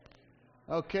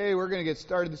Okay, we're going to get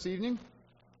started this evening.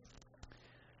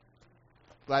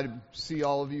 Glad to see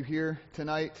all of you here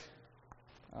tonight.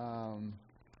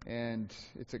 And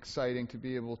it's exciting to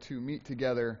be able to meet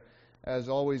together, as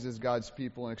always, as God's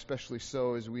people, and especially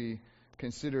so as we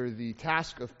consider the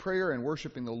task of prayer and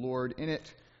worshiping the Lord in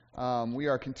it. We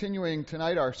are continuing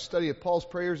tonight our study of Paul's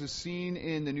prayers as seen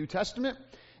in the New Testament.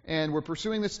 And we're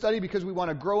pursuing this study because we want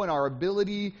to grow in our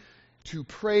ability to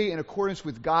pray in accordance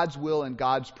with God's will and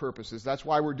God's purposes. That's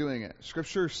why we're doing it.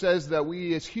 Scripture says that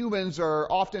we as humans are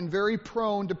often very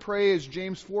prone to pray, as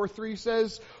James 4:3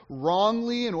 says,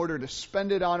 wrongly in order to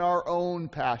spend it on our own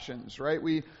passions, right?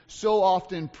 We so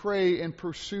often pray in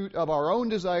pursuit of our own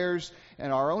desires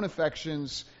and our own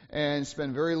affections and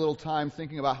spend very little time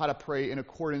thinking about how to pray in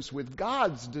accordance with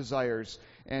God's desires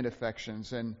and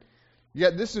affections. And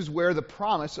yet this is where the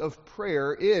promise of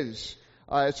prayer is.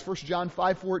 As 1 John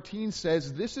 5:14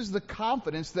 says, this is the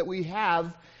confidence that we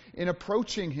have in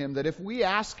approaching Him, that if we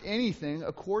ask anything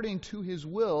according to His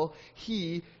will,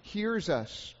 He hears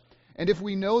us. And if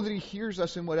we know that He hears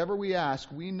us in whatever we ask,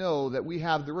 we know that we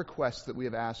have the request that we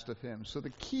have asked of Him. So the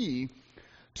key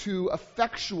to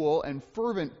effectual and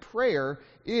fervent prayer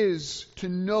is to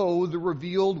know the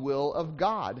revealed will of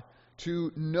God,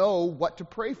 to know what to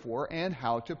pray for and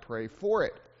how to pray for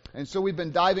it. And so we've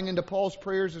been diving into Paul's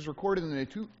prayers as recorded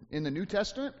in the New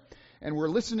Testament, and we're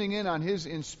listening in on his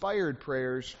inspired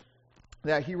prayers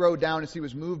that he wrote down as he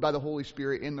was moved by the Holy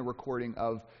Spirit in the recording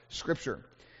of Scripture.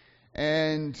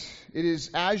 And it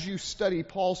is as you study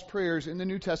Paul's prayers in the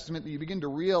New Testament that you begin to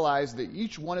realize that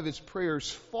each one of his prayers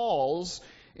falls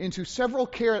into several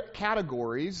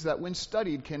categories that, when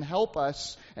studied, can help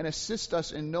us and assist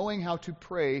us in knowing how to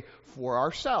pray for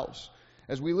ourselves.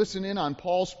 As we listen in on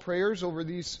Paul's prayers over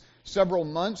these several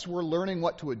months, we're learning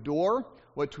what to adore,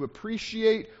 what to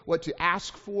appreciate, what to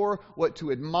ask for, what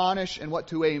to admonish, and what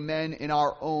to amen in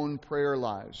our own prayer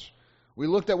lives. We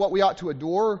looked at what we ought to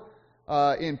adore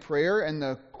in prayer, and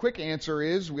the quick answer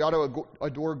is we ought to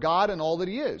adore God and all that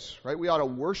He is, right? We ought to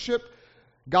worship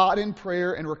God in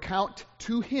prayer and recount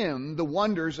to Him the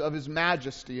wonders of His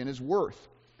majesty and His worth.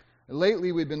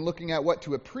 Lately, we've been looking at what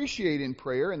to appreciate in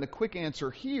prayer, and the quick answer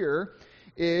here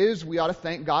is we ought to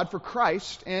thank God for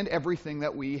Christ and everything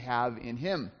that we have in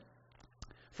Him.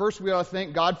 First, we ought to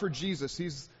thank God for Jesus.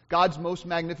 He's God's most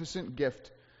magnificent gift.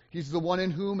 He's the one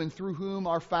in whom and through whom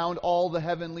are found all the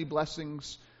heavenly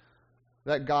blessings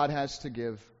that God has to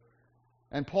give.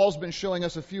 And Paul's been showing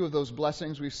us a few of those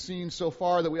blessings. We've seen so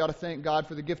far that we ought to thank God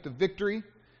for the gift of victory,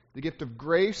 the gift of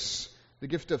grace, the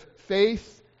gift of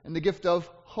faith, and the gift of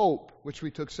hope, which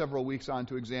we took several weeks on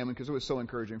to examine because it was so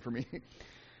encouraging for me.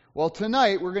 Well,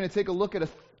 tonight we're going to take a look at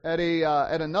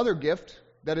another gift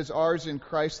that is ours in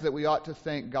Christ that we ought to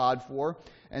thank God for,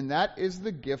 and that is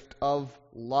the gift of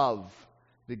love.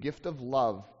 The gift of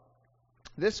love.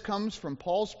 This comes from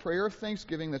Paul's prayer of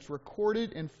thanksgiving that's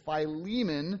recorded in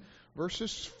Philemon,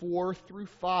 verses 4 through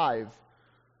 5.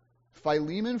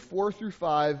 Philemon 4 through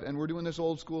 5, and we're doing this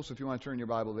old school, so if you want to turn your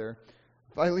Bible there.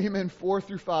 Philemon 4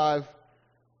 through 5,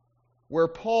 where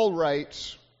Paul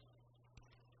writes,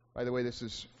 by the way, this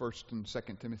is 1st and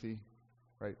 2nd Timothy,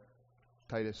 right?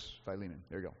 Titus, Philemon.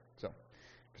 There you go. So,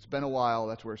 if it's been a while,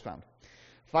 that's where it's found.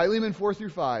 Philemon 4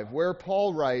 through 5, where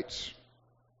Paul writes,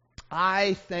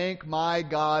 I thank my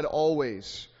God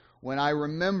always when I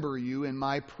remember you in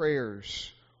my prayers.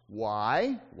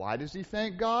 Why? Why does he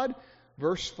thank God?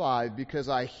 Verse 5, because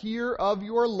I hear of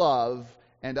your love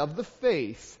and of the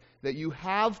faith that you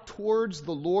have towards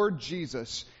the Lord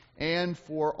Jesus and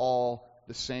for all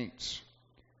the saints.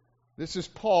 This is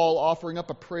Paul offering up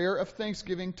a prayer of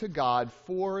thanksgiving to God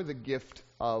for the gift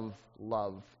of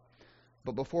love.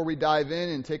 But before we dive in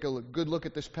and take a good look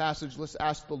at this passage, let's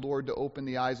ask the Lord to open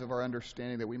the eyes of our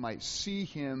understanding that we might see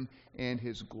Him and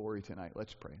His glory tonight.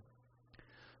 Let's pray.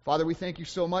 Father, we thank you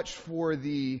so much for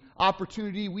the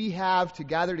opportunity we have to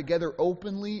gather together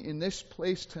openly in this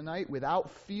place tonight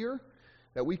without fear,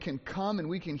 that we can come and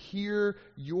we can hear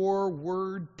your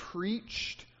word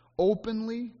preached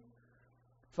openly.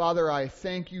 Father, I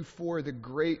thank you for the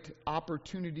great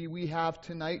opportunity we have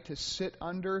tonight to sit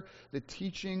under the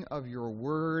teaching of your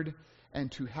word and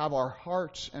to have our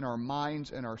hearts and our minds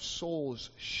and our souls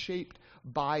shaped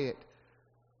by it,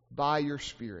 by your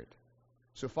Spirit.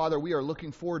 So, Father, we are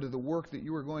looking forward to the work that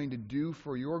you are going to do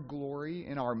for your glory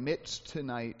in our midst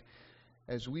tonight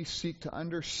as we seek to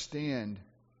understand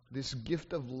this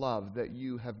gift of love that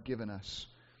you have given us.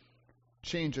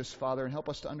 Change us, Father, and help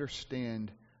us to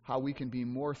understand how we can be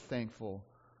more thankful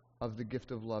of the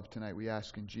gift of love tonight. We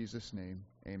ask in Jesus' name,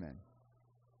 amen.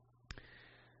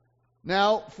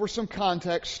 Now, for some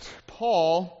context,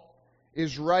 Paul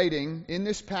is writing in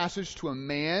this passage to a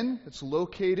man that's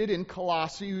located in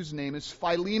Colossae whose name is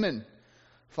Philemon.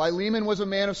 Philemon was a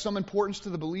man of some importance to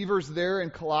the believers there in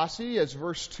Colossae, as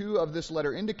verse 2 of this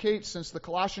letter indicates, since the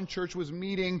Colossian church was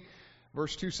meeting,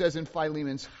 verse 2 says, in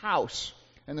Philemon's house.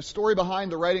 And the story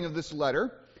behind the writing of this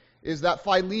letter is that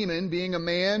Philemon, being a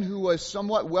man who was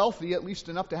somewhat wealthy, at least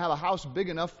enough to have a house big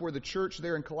enough for the church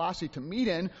there in Colossae to meet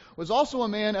in, was also a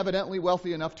man evidently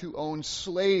wealthy enough to own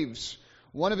slaves.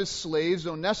 One of his slaves,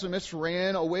 Onesimus,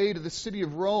 ran away to the city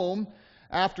of Rome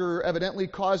after evidently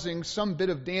causing some bit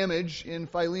of damage in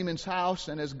Philemon's house.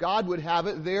 And as God would have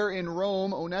it, there in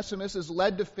Rome, Onesimus is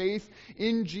led to faith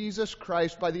in Jesus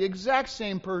Christ by the exact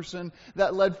same person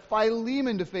that led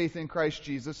Philemon to faith in Christ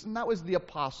Jesus, and that was the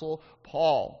Apostle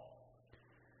Paul.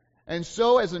 And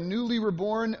so, as a newly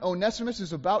reborn Onesimus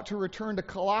is about to return to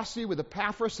Colossae with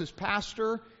Epaphras, his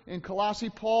pastor in Colossae,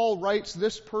 Paul writes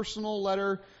this personal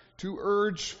letter to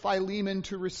urge Philemon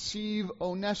to receive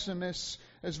Onesimus,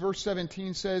 as verse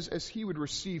 17 says, as he would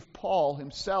receive Paul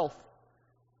himself,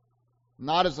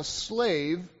 not as a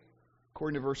slave,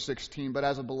 according to verse 16, but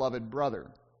as a beloved brother.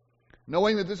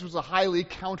 Knowing that this was a highly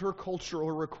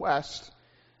countercultural request,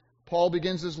 Paul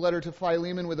begins his letter to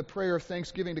Philemon with a prayer of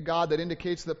thanksgiving to God that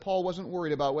indicates that Paul wasn't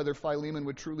worried about whether Philemon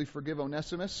would truly forgive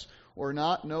Onesimus or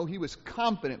not. No, he was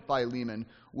confident Philemon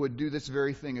would do this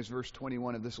very thing, as verse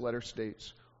 21 of this letter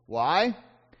states. Why?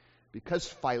 Because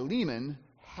Philemon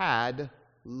had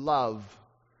love.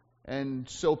 And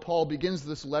so Paul begins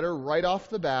this letter right off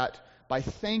the bat by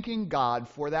thanking God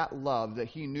for that love that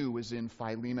he knew was in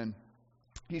Philemon.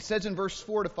 He says in verse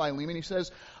 4 to Philemon, he says,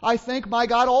 I thank my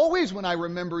God always when I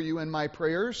remember you in my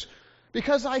prayers,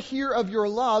 because I hear of your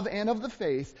love and of the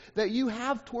faith that you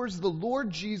have towards the Lord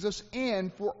Jesus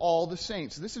and for all the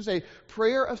saints. This is a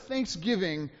prayer of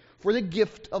thanksgiving for the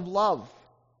gift of love.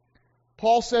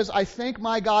 Paul says, I thank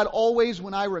my God always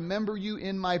when I remember you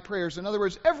in my prayers. In other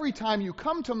words, every time you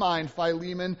come to mind,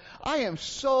 Philemon, I am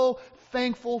so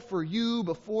thankful for you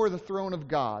before the throne of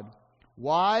God.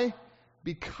 Why?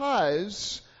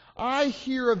 Because I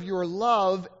hear of your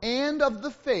love and of the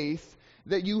faith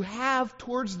that you have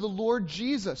towards the Lord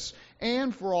Jesus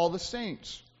and for all the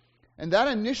saints. And that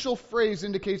initial phrase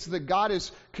indicates that God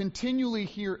is continually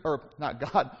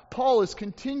Paul is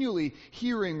continually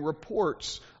hearing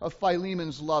reports of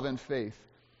Philemon's love and faith.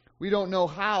 We don't know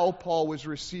how Paul was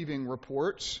receiving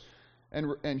reports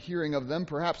and hearing of them.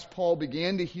 Perhaps Paul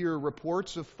began to hear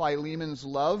reports of Philemon's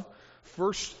love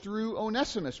first through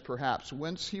Onesimus, perhaps,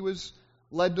 whence he was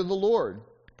led to the Lord.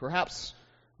 Perhaps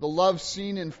the love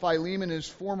seen in Philemon, his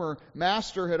former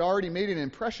master, had already made an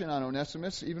impression on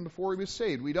Onesimus even before he was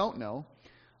saved. We don't know.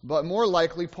 But more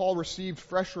likely, Paul received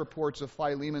fresh reports of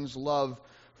Philemon's love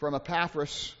from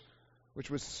Epaphras,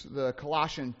 which was the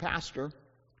Colossian pastor,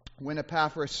 when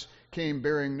Epaphras came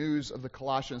bearing news of the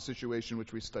Colossian situation,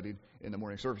 which we studied in the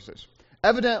morning services.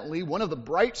 Evidently, one of the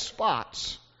bright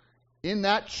spots in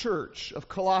that church of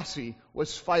Colossae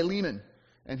was Philemon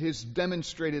and his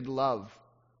demonstrated love.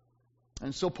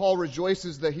 And so Paul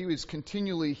rejoices that he was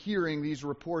continually hearing these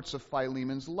reports of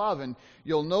Philemon's love. And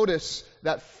you'll notice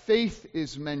that faith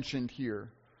is mentioned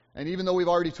here. And even though we've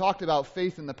already talked about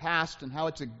faith in the past and how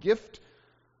it's a gift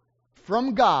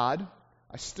from God,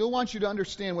 I still want you to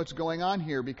understand what's going on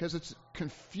here, because it's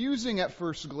confusing at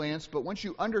first glance, but once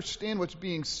you understand what's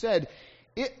being said,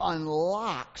 it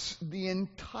unlocks the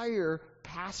entire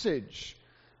passage.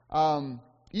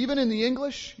 Even in the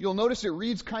English, you'll notice it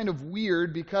reads kind of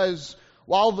weird, because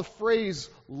while the phrase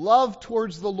love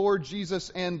towards the Lord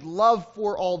Jesus and love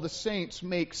for all the saints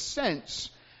makes sense,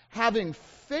 having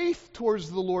faith towards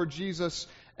the Lord Jesus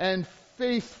and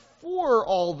faith for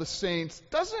all the saints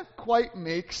doesn't quite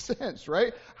make sense,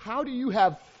 right? How do you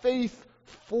have faith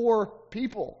for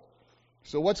people?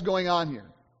 So what's going on here?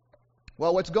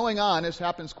 Well, what's going on, as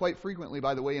happens quite frequently,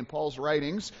 by the way, in Paul's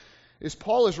writings, is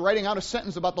Paul is writing out a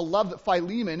sentence about the love that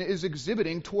Philemon is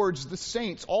exhibiting towards the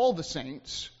saints, all the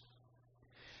saints.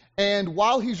 And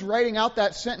while he's writing out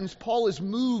that sentence, Paul is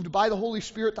moved by the Holy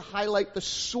Spirit to highlight the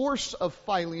source of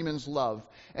Philemon's love.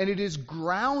 And it is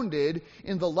grounded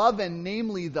in the love, and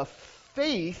namely the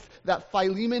faith that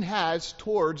Philemon has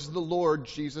towards the Lord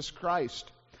Jesus Christ.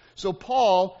 So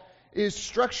Paul is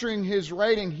structuring his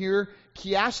writing here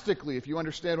chiastically, if you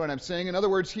understand what I'm saying. In other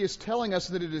words, he is telling us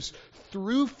that it is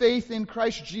through faith in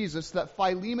Christ Jesus that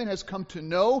Philemon has come to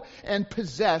know and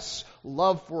possess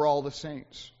love for all the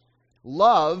saints.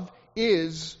 Love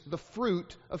is the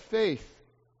fruit of faith.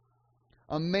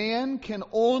 A man can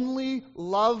only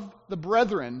love the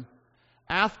brethren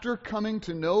after coming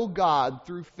to know God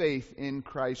through faith in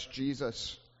Christ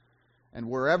Jesus. And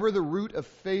wherever the root of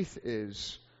faith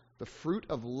is, the fruit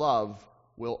of love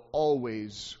will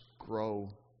always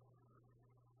grow.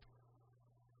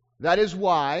 That is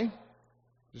why,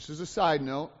 just as a side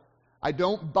note, I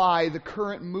don't buy the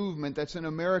current movement that's in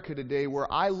America today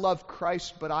where I love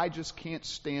Christ, but I just can't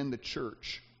stand the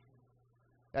church.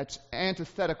 That's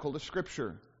antithetical to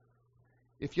Scripture.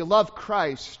 If you love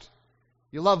Christ,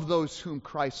 you love those whom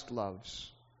Christ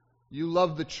loves. You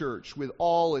love the church with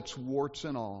all its warts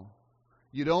and all.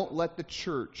 You don't let the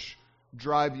church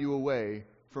drive you away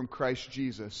from Christ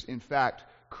Jesus. In fact,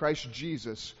 Christ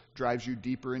Jesus drives you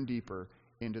deeper and deeper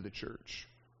into the church.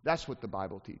 That's what the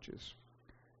Bible teaches.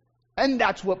 And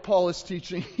that's what Paul is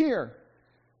teaching here.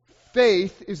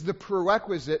 Faith is the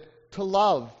prerequisite to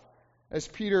love. As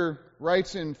Peter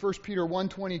writes in 1 Peter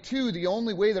 1:22, the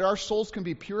only way that our souls can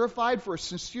be purified for a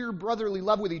sincere brotherly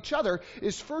love with each other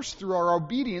is first through our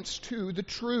obedience to the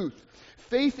truth.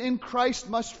 Faith in Christ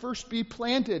must first be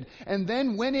planted, and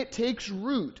then when it takes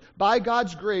root, by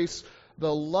God's grace,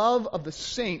 the love of the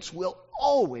saints will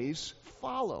always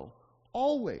follow.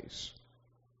 Always.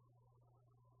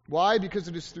 Why? Because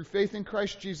it is through faith in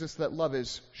Christ Jesus that love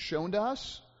is shown to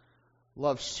us,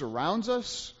 love surrounds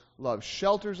us, love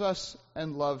shelters us,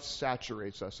 and love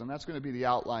saturates us. And that's going to be the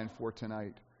outline for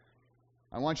tonight.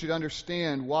 I want you to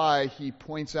understand why he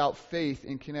points out faith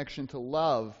in connection to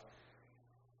love,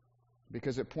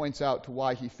 because it points out to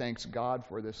why he thanks God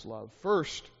for this love.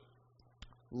 First,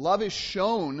 love is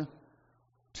shown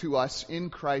to us in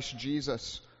Christ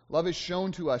Jesus. Love is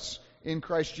shown to us in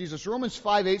Christ Jesus. Romans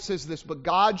 5:8 says this, but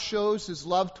God shows his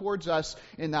love towards us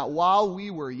in that while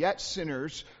we were yet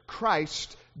sinners,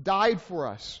 Christ died for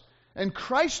us. And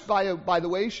Christ, by the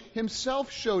way,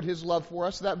 himself showed his love for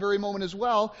us that very moment as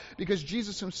well, because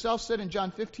Jesus himself said in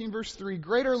John 15, verse 3,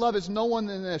 greater love is no one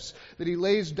than this, that he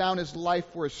lays down his life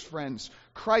for his friends.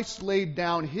 Christ laid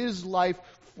down his life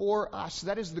for us.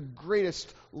 That is the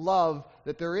greatest love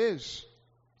that there is.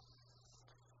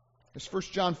 As 1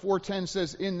 John 4:10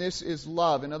 says, in this is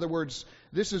love. In other words,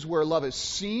 this is where love is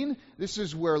seen. This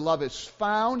is where love is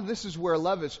found. This is where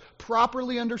love is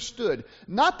properly understood.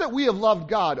 Not that we have loved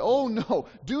God. Oh no,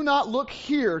 do not look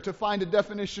here to find a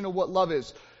definition of what love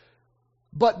is.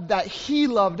 But that he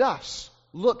loved us.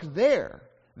 Look there.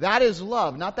 That is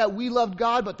love. Not that we loved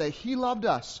God, but that he loved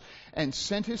us and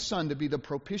sent his Son to be the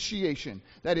propitiation.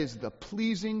 That is the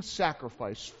pleasing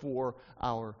sacrifice for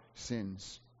our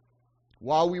sins.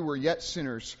 While we were yet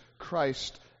sinners,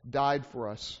 Christ died for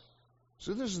us.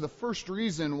 So this is the first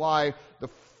reason why the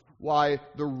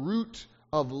root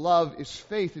of love is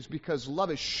faith, is because love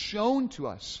is shown to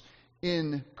us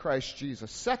in Christ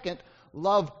Jesus. Second,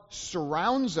 love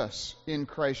surrounds us in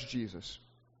Christ Jesus.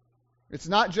 It's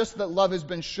not just that love has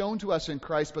been shown to us in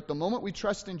Christ, but the moment we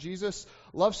trust in Jesus,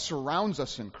 love surrounds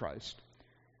us in Christ.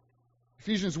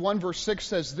 Ephesians 1 verse 6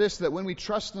 says this, that when we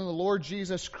trust in the Lord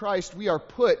Jesus Christ, we are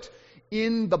put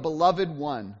in the beloved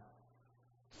one.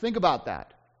 Think about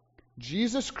that.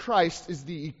 Jesus Christ is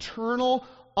the eternal,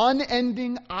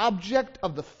 unending object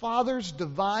of the Father's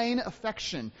divine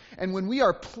affection. And when we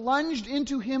are plunged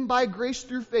into him by grace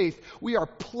through faith, we are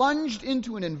plunged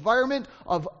into an environment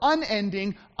of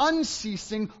unending,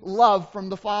 unceasing love from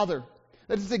the Father.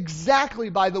 That is exactly,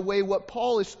 by the way, what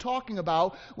Paul is talking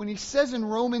about when he says in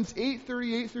Romans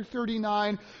 8:38 through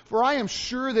 39, for I am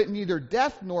sure that neither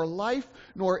death, nor life,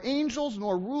 nor angels,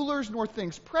 nor rulers, nor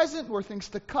things present, nor things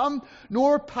to come,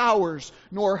 nor powers,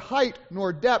 nor height,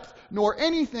 nor depth, nor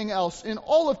anything else in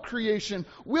all of creation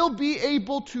will be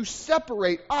able to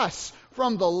separate us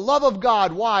from the love of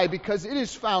God. Why? Because it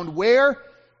is found where?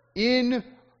 In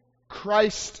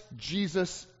Christ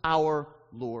Jesus our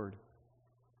Lord.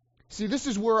 See, this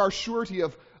is where our surety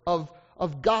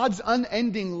of God's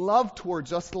unending love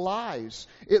towards us lies.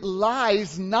 It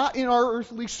lies not in our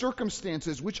earthly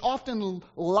circumstances, which often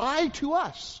lie to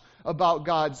us about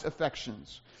God's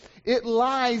affections. It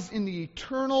lies in the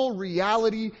eternal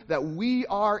reality that we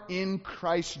are in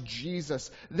Christ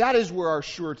Jesus. That is where our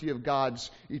surety of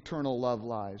God's eternal love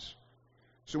lies.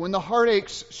 So when the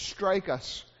heartaches strike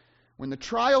us, when the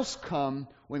trials come,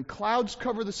 when clouds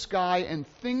cover the sky and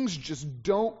things just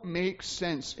don't make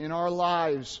sense in our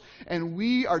lives, and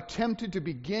we are tempted to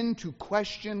begin to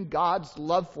question God's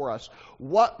love for us,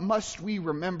 what must we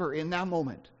remember in that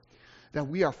moment? That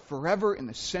we are forever in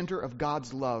the center of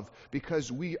God's love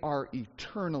because we are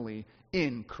eternally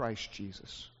in Christ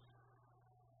Jesus.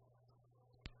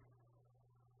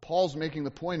 Paul's making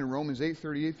the point in Romans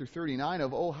 8:38 through 39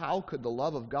 of, oh, how could the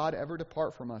love of God ever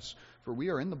depart from us? For we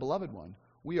are in the beloved one.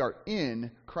 We are in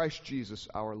Christ Jesus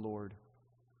our Lord.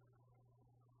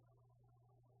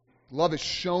 Love is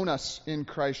shown us in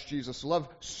Christ Jesus. Love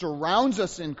surrounds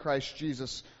us in Christ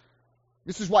Jesus.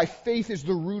 This is why faith is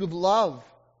the root of love.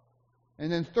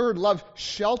 And then third, love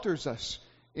shelters us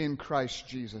in Christ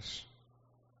Jesus.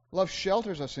 Love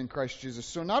shelters us in Christ Jesus.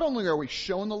 So not only are we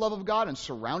shown the love of God and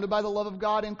surrounded by the love of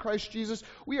God in Christ Jesus,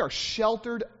 we are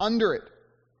sheltered under it.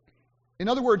 In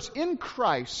other words, in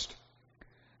Christ,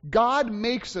 God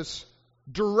makes us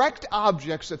direct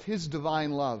objects of His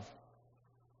divine love.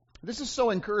 This is so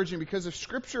encouraging because if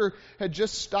Scripture had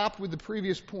just stopped with the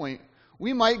previous point,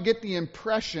 we might get the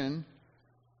impression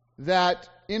that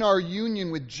in our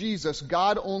union with Jesus,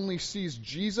 God only sees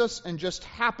Jesus and just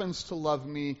happens to love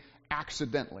me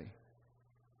accidentally.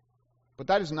 But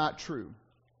that is not true.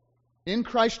 In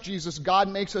Christ Jesus, God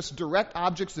makes us direct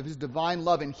objects of His divine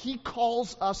love, and He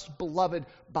calls us beloved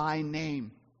by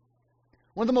name.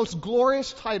 One of the most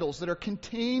glorious titles that are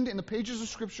contained in the pages of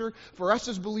Scripture for us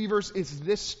as believers is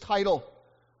this title,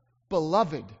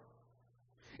 Beloved.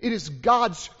 It is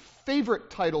God's favorite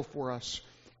title for us,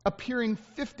 appearing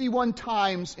 51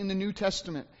 times in the New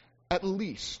Testament, at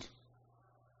least.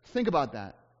 Think about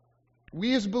that.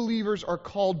 We as believers are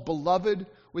called beloved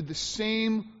with the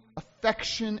same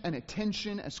affection and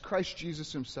attention as Christ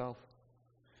Jesus Himself.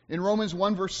 In Romans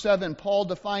 1 verse 7, Paul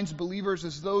defines believers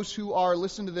as those who are,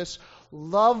 listen to this,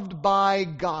 loved by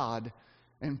God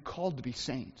and called to be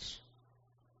saints.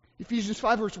 Ephesians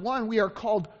 5 verse 1, we are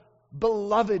called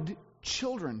beloved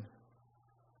children.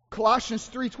 Colossians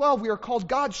 3:12, we are called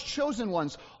God's chosen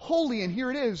ones, holy, and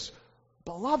here it is,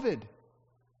 beloved.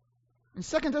 In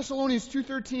 2 Thessalonians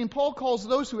 2:13, Paul calls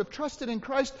those who have trusted in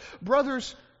Christ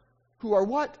brothers who are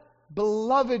what?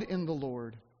 Beloved in the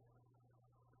Lord.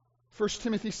 1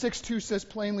 Timothy 6:2 says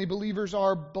plainly, believers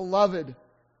are beloved.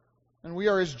 And we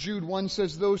are, as Jude 1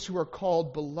 says, those who are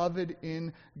called beloved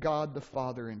in God the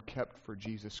Father and kept for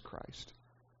Jesus Christ.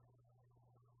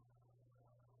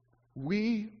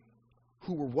 We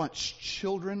who were once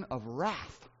children of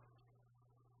wrath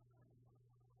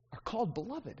are called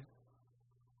beloved.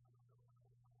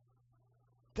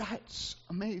 That's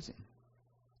amazing.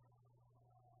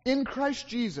 In Christ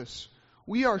Jesus,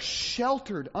 we are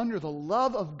sheltered under the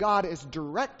love of God as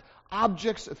direct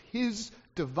objects of His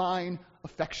divine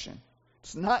affection.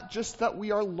 It's not just that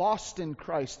we are lost in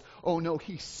Christ. Oh no,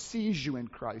 He sees you in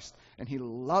Christ and He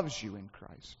loves you in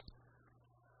Christ.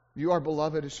 You are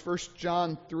beloved, as 1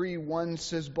 John 3:1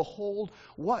 says, behold,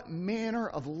 what manner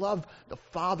of love the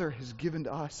Father has given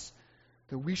to us,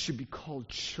 that we should be called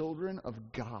children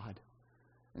of God.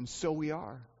 And so we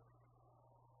are.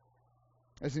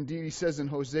 As indeed He says in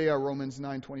Hosea, Romans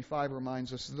 9:25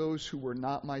 reminds us, those who were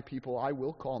not my people, I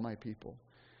will call my people.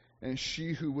 And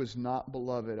she who was not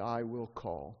beloved, I will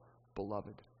call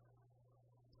beloved.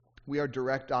 We are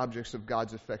direct objects of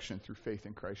God's affection through faith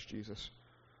in Christ Jesus.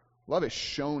 Love is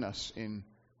shown us in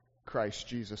Christ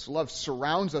Jesus. Love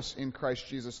surrounds us in Christ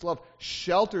Jesus. Love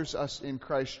shelters us in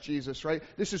Christ Jesus, right?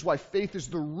 This is why faith is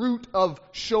the root of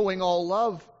showing all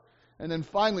love. And then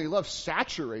finally, love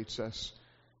saturates us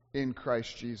in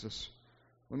Christ Jesus.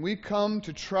 When we come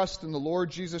to trust in the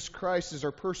Lord Jesus Christ as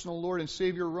our personal Lord and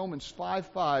Savior, Romans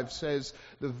 5:5 says,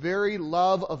 the very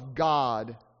love of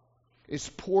God is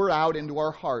poured out into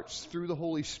our hearts through the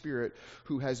Holy Spirit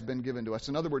who has been given to us.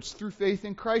 In other words, through faith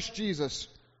in Christ Jesus,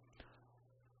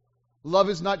 love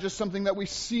is not just something that we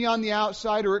see on the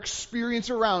outside or experience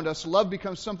around us. Love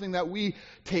becomes something that we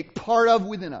take part of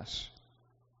within us.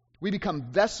 We become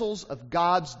vessels of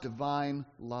God's divine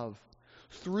love.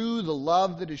 Through the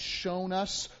love that is shown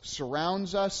us,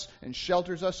 surrounds us, and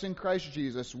shelters us in Christ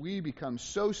Jesus, we become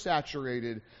so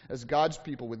saturated as God's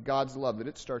people with God's love that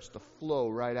it starts to flow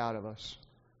right out of us.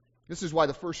 This is why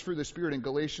the first fruit of the Spirit in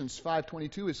Galatians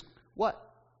 5:22 is what?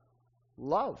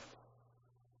 Love.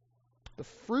 The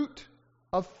fruit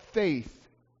of faith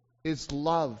is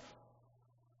love.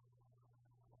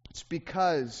 It's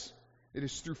because it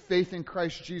is through faith in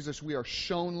Christ Jesus we are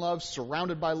shown love,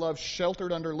 surrounded by love,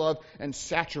 sheltered under love, and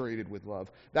saturated with love.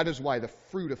 That is why the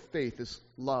fruit of faith is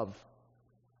love.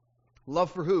 Love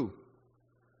for who?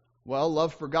 Well,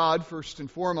 love for God first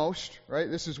and foremost, right?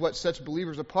 This is what sets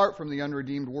believers apart from the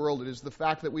unredeemed world. It is the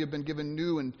fact that we have been given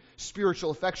new and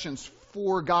spiritual affections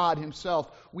for God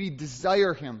Himself. We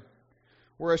desire Him.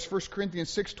 Whereas 1 Corinthians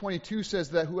 6:22 says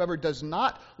that whoever does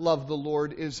not love the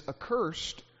Lord is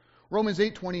accursed. Romans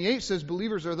 8:28 says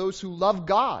believers are those who love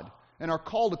God and are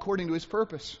called according to His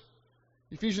purpose.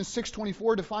 Ephesians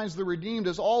 6:24 defines the redeemed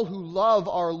as all who love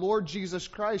our Lord Jesus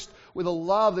Christ with a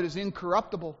love that is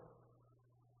incorruptible.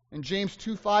 And James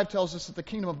 2:5 tells us that the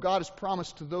kingdom of God is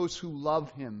promised to those who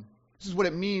love Him. This is what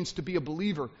it means to be a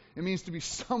believer. It means to be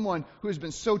someone who has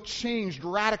been so changed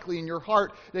radically in your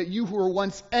heart that you who were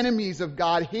once enemies of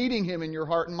God, hating Him in your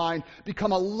heart and mind,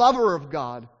 become a lover of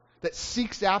God that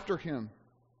seeks after Him.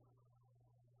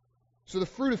 So the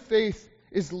fruit of faith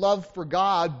is love for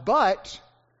God, but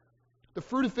the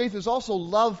fruit of faith is also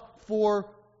love for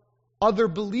other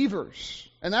believers.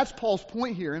 And that's Paul's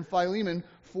point here in Philemon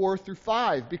 4 through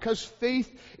 5. Because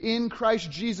faith in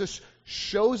Christ Jesus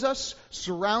shows us,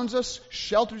 surrounds us,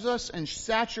 shelters us, and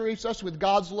saturates us with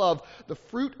God's love, the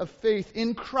fruit of faith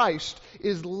in Christ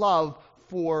is love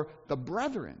for the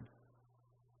brethren.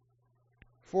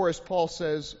 For, as Paul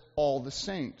says, all the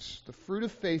saints. The fruit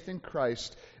of faith in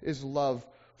Christ is love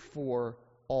for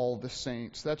all the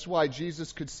saints. That's why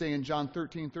Jesus could say in John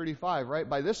 13:35, right?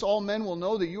 By this all men will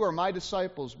know that you are my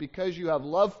disciples, because you have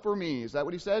love for me. Is that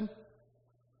what he said?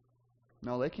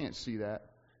 No, they can't see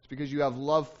that. It's because you have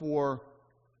love for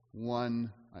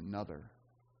one another.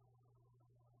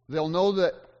 They'll know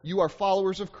that you are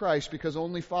followers of Christ because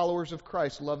only followers of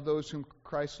Christ love those whom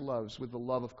Christ loves with the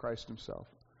love of Christ himself.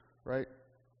 Right?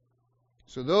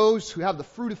 So those who have the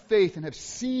fruit of faith and have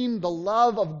seen the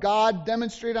love of God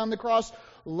demonstrated on the cross,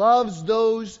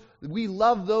 we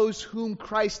love those whom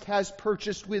Christ has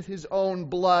purchased with his own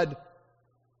blood.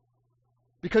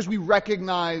 Because we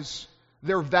recognize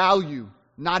their value,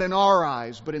 not in our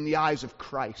eyes, but in the eyes of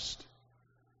Christ.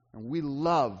 And we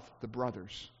love the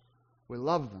brothers. We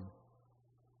love them.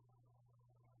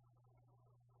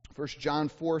 1 John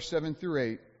 4:7 through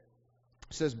 8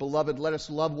 says, Beloved, let us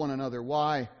love one another.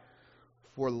 Why?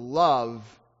 For love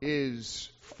is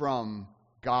from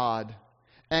God.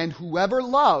 And whoever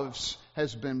loves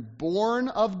has been born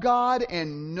of God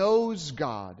and knows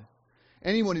God.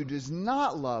 Anyone who does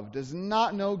not love does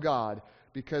not know God,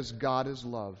 because God is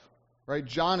love. Right?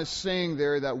 John is saying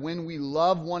there that when we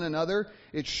love one another,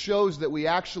 it shows that we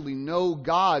actually know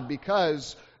God,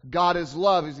 because God is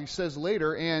love, as he says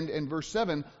later, and in verse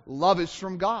 7, love is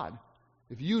from God.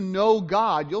 If you know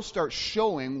God, you'll start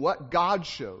showing what God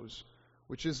shows,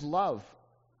 which is love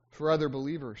for other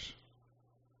believers.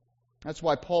 That's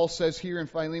why Paul says here in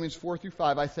Philemon 4 through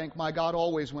 5, I thank my God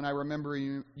always when I remember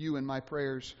you in my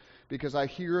prayers, because I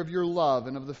hear of your love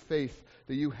and of the faith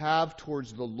that you have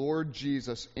towards the Lord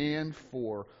Jesus and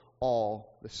for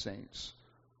all the saints.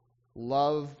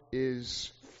 Love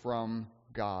is from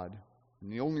God.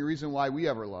 And the only reason why we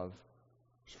ever love,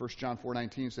 as 1 John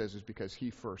 4:19 says, is because he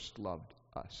first loved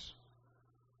us.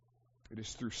 It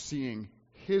is through seeing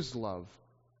his love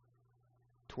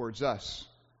towards us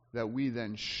that we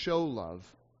then show love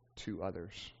to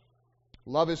others.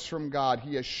 Love is from God.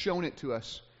 He has shown it to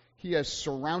us. He has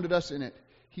surrounded us in it.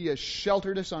 He has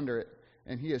sheltered us under it.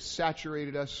 And he has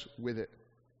saturated us with it.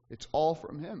 It's all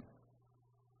from him.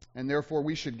 And therefore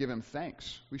we should give him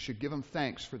thanks. We should give him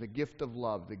thanks for the gift of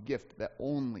love, the gift that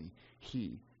only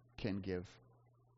he can give.